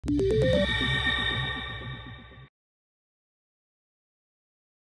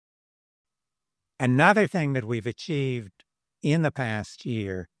Another thing that we've achieved in the past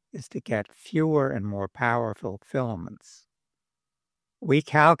year is to get fewer and more powerful filaments. We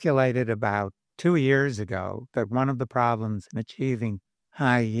calculated about 2 years ago that one of the problems in achieving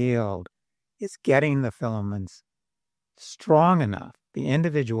high yield is getting the filaments strong enough, the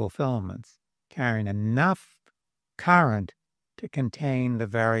individual filaments carrying enough current to contain the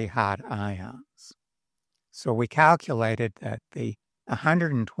very hot ions. So we calculated that the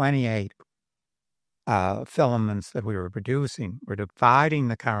 128 filaments that we were producing were dividing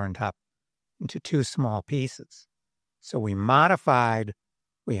the current up into two small pieces. So we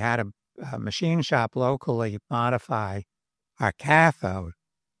had a machine shop locally modify our cathode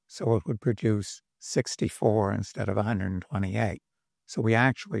so it would produce 64 instead of 128. So we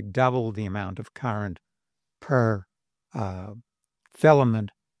actually doubled the amount of current per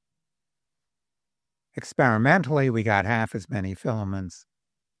filament. Experimentally, we got half as many filaments,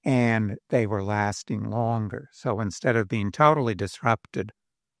 and they were lasting longer. So instead of being totally disrupted,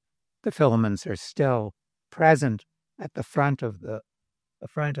 the filaments are still present at the front of the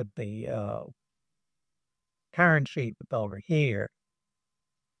current sheet over here,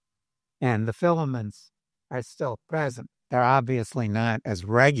 and the filaments are still present. They're obviously not as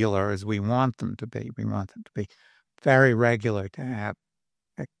regular as we want them to be. We want them to be very regular, to have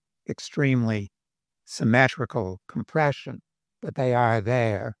extremely symmetrical compression, but they are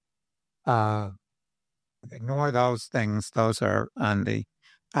there. Ignore those things. Those are on the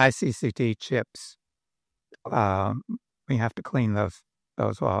ICCT chips. We have to clean those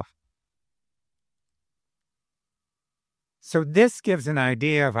off. So this gives an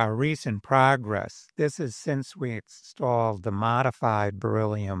idea of our recent progress. This is since we installed the modified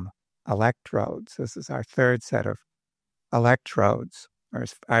beryllium electrodes. This is our third set of electrodes, or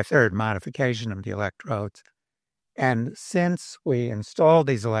our third modification of the electrodes. And since we installed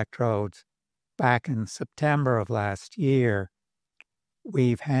these electrodes back in September of last year,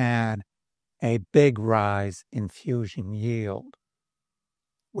 we've had a big rise in fusion yield.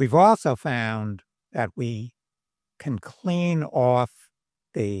 We've also found that we can clean off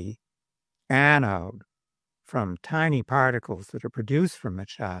the anode from tiny particles that are produced from the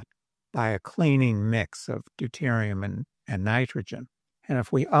shot by a cleaning mix of deuterium and nitrogen. And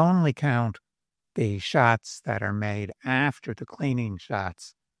if we only count the shots that are made after the cleaning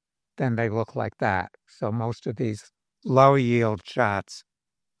shots, then they look like that. So most of these low yield shots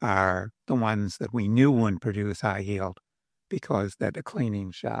are the ones that we knew wouldn't produce high yield because they're the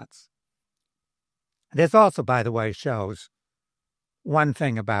cleaning shots. This also, by the way, shows one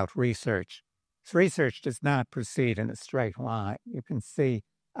thing about research. Research does not proceed in a straight line. You can see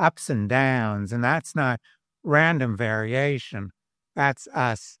ups and downs, and that's not random variation. That's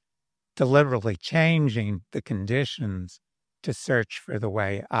us deliberately changing the conditions to search for the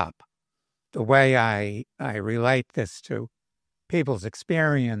way up. The way I relate this to people's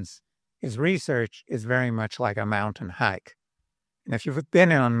experience is research is very much like a mountain hike. And if you've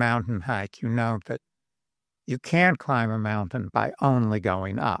been on a mountain hike, you know that you can't climb a mountain by only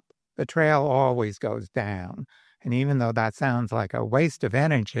going up. The trail always goes down. And even though that sounds like a waste of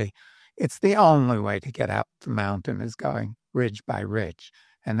energy, it's the only way to get up the mountain is going ridge by ridge.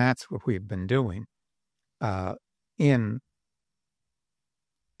 And that's what we've been doing in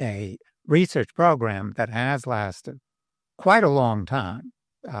a research program that has lasted quite a long time.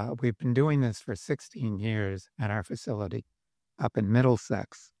 We've been doing this for 16 years at our facility up in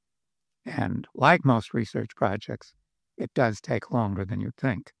Middlesex. And like most research projects, it does take longer than you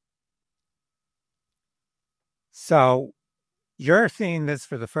think. So you're seeing this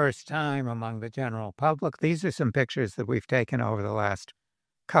for the first time among the general public. These are some pictures that we've taken over the last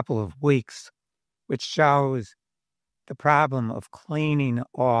couple of weeks, which shows the problem of cleaning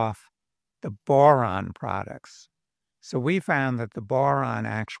off the boron products. So we found that the boron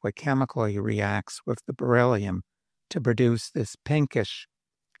actually chemically reacts with the beryllium to produce this pinkish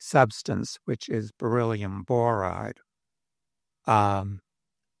substance, which is beryllium boride.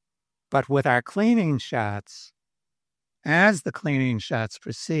 But with our cleaning shots, as the cleaning shots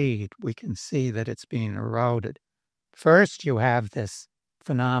proceed, we can see that it's being eroded. First, you have this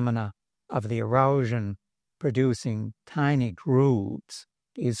phenomena of the erosion producing tiny grooves.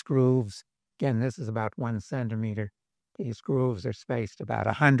 These grooves, again, this is about 1 centimeter. These grooves are spaced about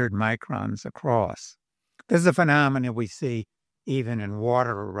 100 microns across. This is a phenomenon we see even in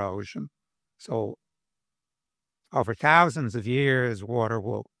water erosion. So over thousands of years, water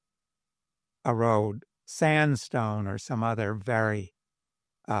will erode sandstone or some other very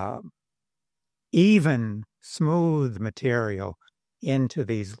even, smooth material into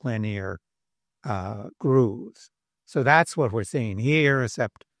these linear grooves. So that's what we're seeing here,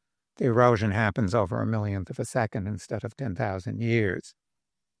 except the erosion happens over a millionth of a second instead of 10,000 years.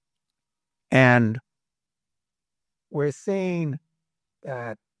 And we're seeing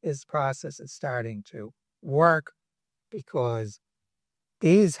that this process is starting to work because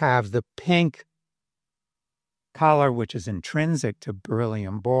these have the pink color, which is intrinsic to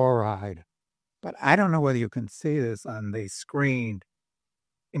beryllium boride. But I don't know whether you can see this on the screen.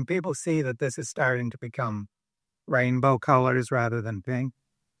 And people see that this is starting to become rainbow colors rather than pink.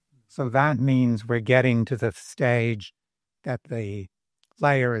 So that means we're getting to the stage that the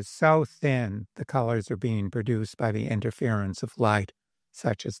layer is so thin, the colors are being produced by the interference of light,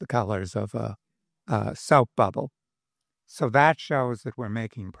 such as the colors of a soap bubble. So that shows that we're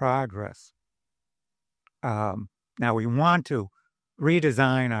making progress. Now we want to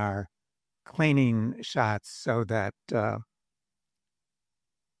redesign our cleaning shots so that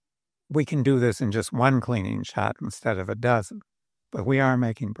we can do this in just one cleaning shot instead of a dozen, but we are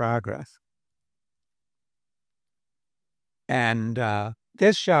making progress. And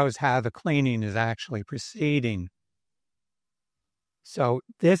this shows how the cleaning is actually proceeding. So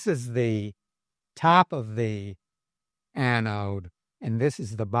this is the top of the anode, and this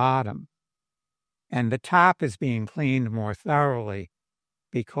is the bottom. And the top is being cleaned more thoroughly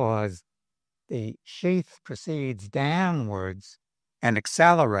because the sheath proceeds downwards and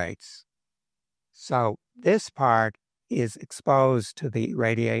accelerates. So this part is exposed to the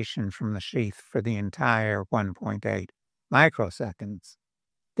radiation from the sheath for the entire 1.8 microseconds.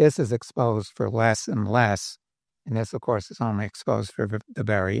 This is exposed for less and less, and this, of course, is only exposed for the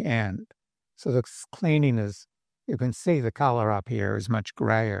very end. So the cleaning is, you can see the color up here is much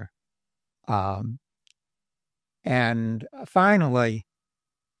grayer. And finally,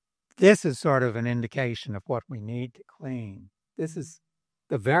 this is sort of an indication of what we need to clean. This is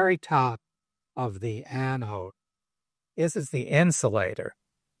the very top of the anode. This is the insulator.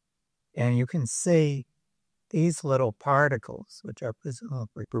 And you can see these little particles, which are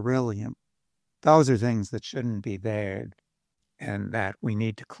presumably beryllium. Those are things that shouldn't be there and that we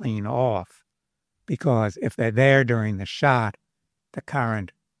need to clean off, because if they're there during the shot, the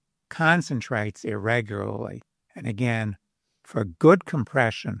current concentrates irregularly. And again, for good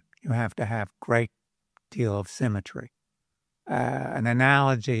compression, you have to have a great deal of symmetry. An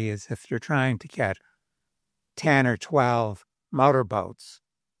analogy is if you're trying to get 10 or 12 motorboats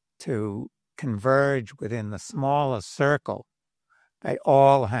to converge within the smallest circle, they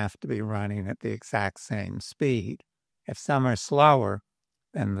all have to be running at the exact same speed. If some are slower,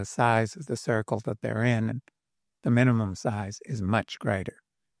 then the size of the circle that they're in, the minimum size, is much greater.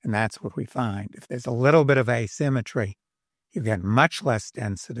 And that's what we find. If there's a little bit of asymmetry, you get much less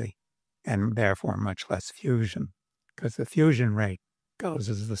density and therefore much less fusion, because the fusion rate goes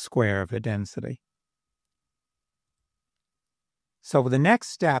as the square of the density. So the next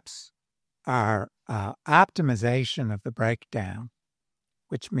steps are optimization of the breakdown,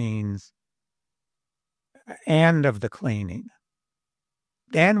 which means end of the cleaning.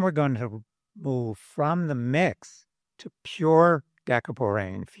 Then we're going to move from the mix to pure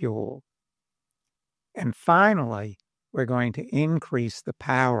decaborane fuel. And finally, we're going to increase the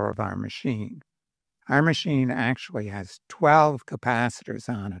power of our machine. Our machine actually has 12 capacitors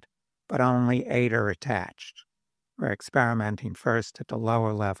on it, but only 8 are attached. We're experimenting first at the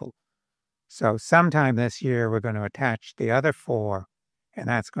lower level. So sometime this year, we're going to attach the other 4, and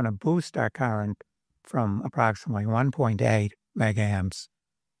that's going to boost our current from approximately 1.8 megamps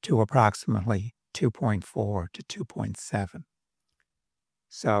to approximately 2.4 to 2.7.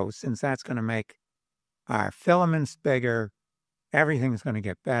 So since that's going to make our filaments bigger, everything's going to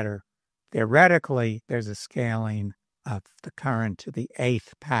get better. Theoretically, there's a scaling of the current to the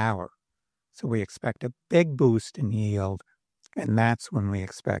 8th power. So we expect a big boost in yield, and that's when we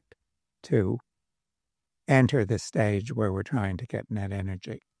expect to enter the stage where we're trying to get net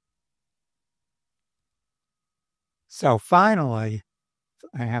energy. So finally,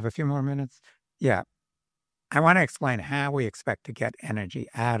 I have a few more minutes. Yeah, I want to explain how we expect to get energy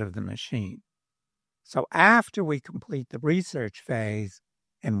out of the machine. So after we complete the research phase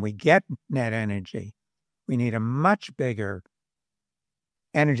and we get net energy, we need a much bigger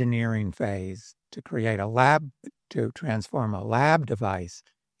engineering phase to create a lab, to transform a lab device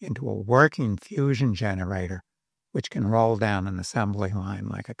into a working fusion generator, which can roll down an assembly line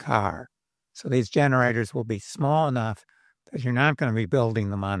like a car. So these generators will be small enough that you're not going to be building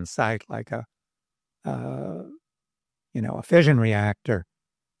them on site like a fission reactor.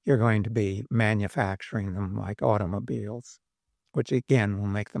 You're going to be manufacturing them like automobiles, which again will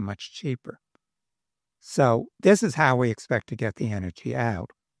make them much cheaper. So this is how we expect to get the energy out.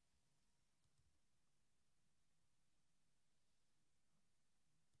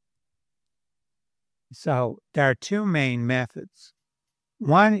 So there are two main methods.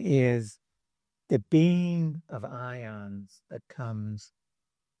 One is the beam of ions that comes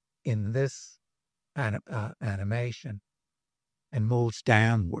in this animation and moves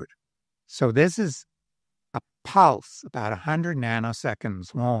downward. So this is a pulse about 100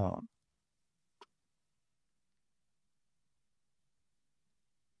 nanoseconds long.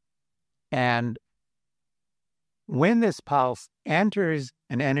 And when this pulse enters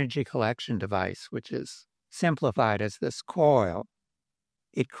an energy collection device, which is simplified as this coil,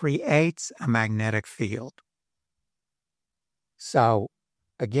 it creates a magnetic field. So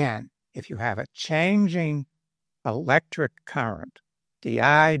again, if you have a changing electric current, di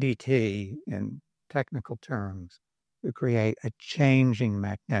dt in technical terms, you create a changing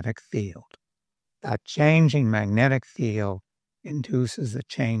magnetic field. That changing magnetic field induces a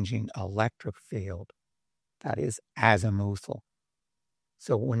changing electric field that is azimuthal.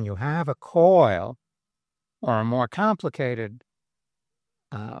 So when you have a coil or a more complicated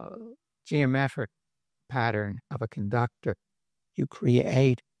geometric pattern of a conductor, you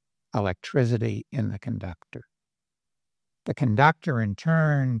create electricity in the conductor. The conductor in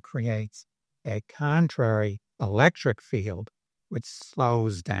turn creates a contrary electric field which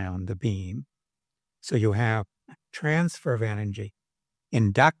slows down the beam. So you have a transfer of energy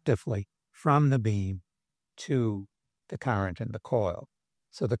inductively from the beam to the current in the coil.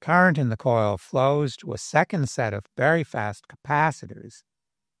 So the current in the coil flows to a second set of very fast capacitors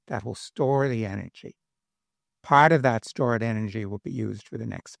that will store the energy. Part of that stored energy will be used for the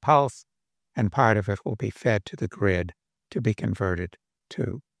next pulse, and part of it will be fed to the grid to be converted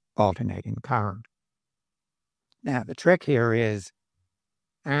to alternating current. Now, the trick here is,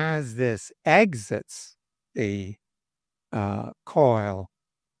 as this exits the coil,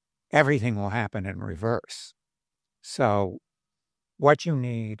 everything will happen in reverse. So what you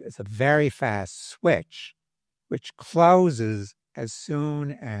need is a very fast switch, which closes as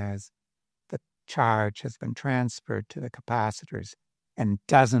soon as the charge has been transferred to the capacitors and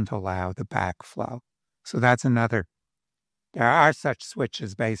doesn't allow the backflow. So that's another. There are such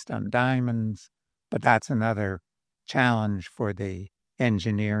switches based on diamonds, but that's another challenge for the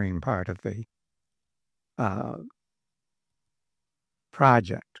engineering part of the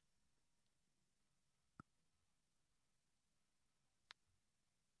project.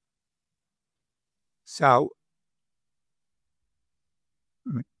 So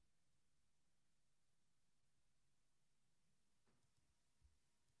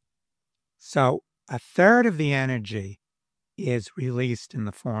a third of the energy is released in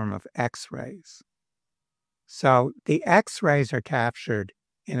the form of X-rays. So the X-rays are captured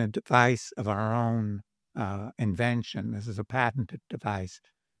in a device of our own invention. This is a patented device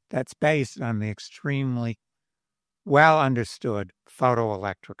that's based on the extremely well understood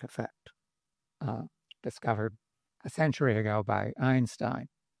photoelectric effect, discovered a century ago by Einstein.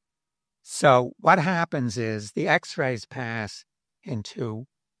 So what happens is the X-rays pass into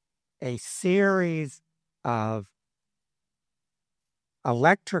a series of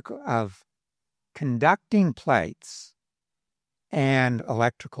conducting plates and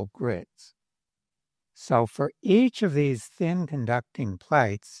electrical grids. So for each of these thin conducting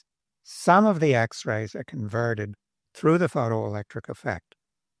plates, some of the X-rays are converted through the photoelectric effect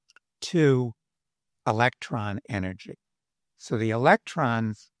to electron energy. So the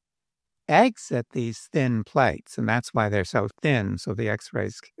electrons exit these thin plates, and that's why they're so thin, so the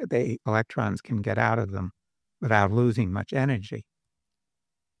electrons can get out of them without losing much energy.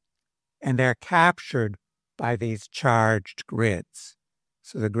 And they're captured by these charged grids.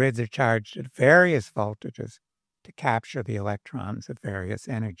 So the grids are charged at various voltages to capture the electrons at various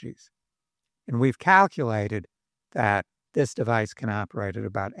energies. And we've calculated that this device can operate at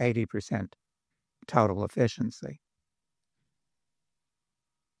about 80% total efficiency.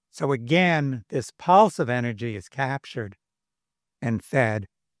 So again, this pulse of energy is captured and fed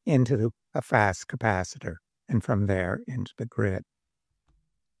into a fast capacitor, and from there into the grid.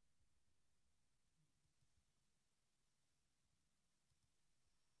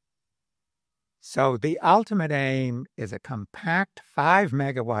 So the ultimate aim is a compact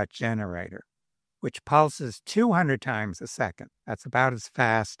 5-megawatt generator, which pulses 200 times a second. That's about as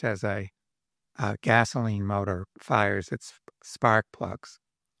fast as a gasoline motor fires its spark plugs,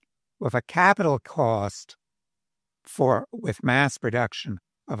 with a capital cost with mass production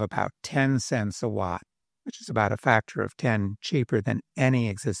of about 10 cents a watt, which is about a factor of 10 cheaper than any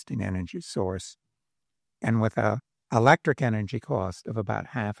existing energy source, and with an electric energy cost of about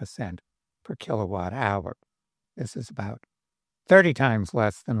half a cent per kilowatt hour. This is about 30 times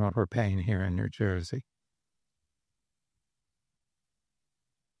less than what we're paying here in New Jersey.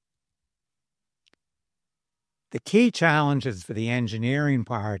 The key challenges for the engineering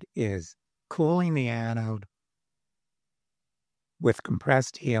part is cooling the anode with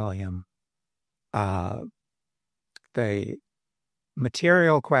compressed helium. The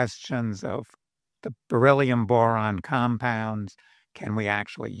material questions of the beryllium-boron compounds. Can we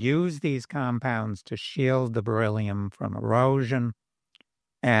actually use these compounds to shield the beryllium from erosion?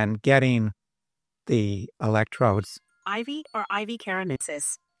 And getting the electrodes. Ivy or ivy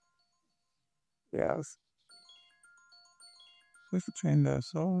keratosis? Yes. Let's change that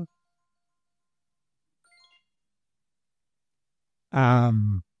song.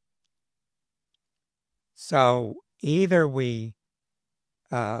 So either we,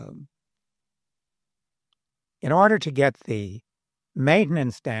 in order to get the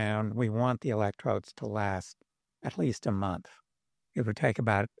maintenance down, we want the electrodes to last at least a month. It would take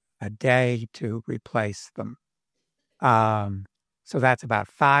about a day to replace them. So that's about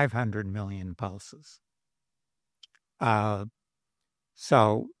 500 million pulses.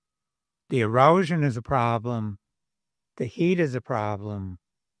 So the erosion is a problem, the heat is a problem,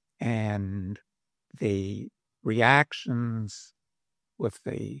 and the reactions with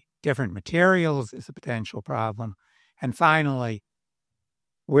the different materials is a potential problem. And finally,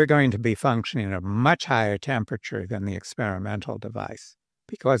 we're going to be functioning at a much higher temperature than the experimental device.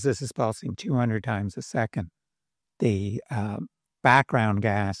 Because this is pulsing 200 times a second, the background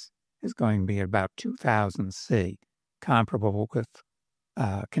gas is going to be about 2000 C, comparable with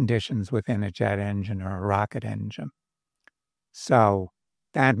conditions within a jet engine or a rocket engine. So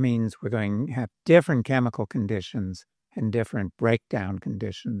that means we're going to have different chemical conditions and different breakdown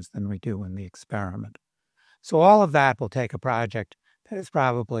conditions than we do in the experiment. So all of that will take a project that is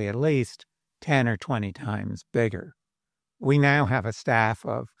probably at least 10 or 20 times bigger. We now have a staff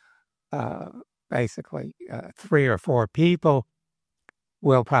of basically 3 or 4 people.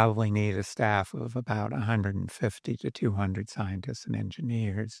 We'll probably need a staff of about 150 to 200 scientists and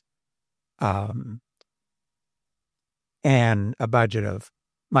engineers, and a budget of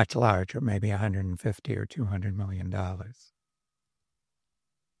much larger, maybe 150 or $200 million.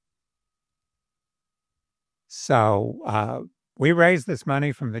 So we raised this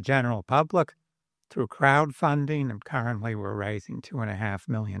money from the general public through crowdfunding, and currently we're raising $2.5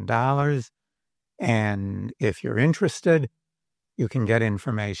 million. And if you're interested, you can get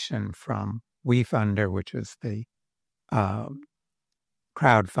information from WeFunder, which is the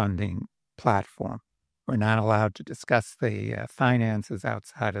crowdfunding platform. We're not allowed to discuss the finances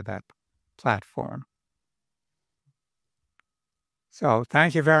outside of that platform. So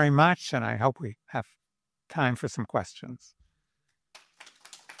thank you very much, and I hope we have time for some questions.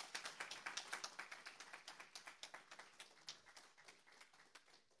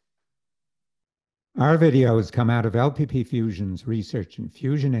 Our videos come out of LPPFusion's research in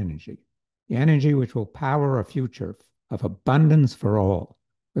fusion energy, the energy which will power a future of abundance for all,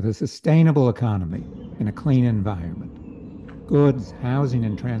 with a sustainable economy and a clean environment. Goods, housing,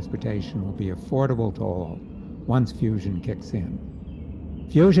 and transportation will be affordable to all once fusion kicks in.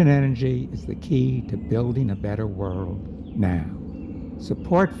 Fusion energy is the key to building a better world now.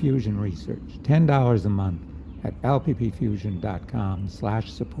 Support fusion research, $10 a month at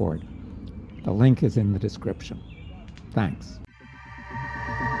lppfusion.com/support. The link is in the description. Thanks.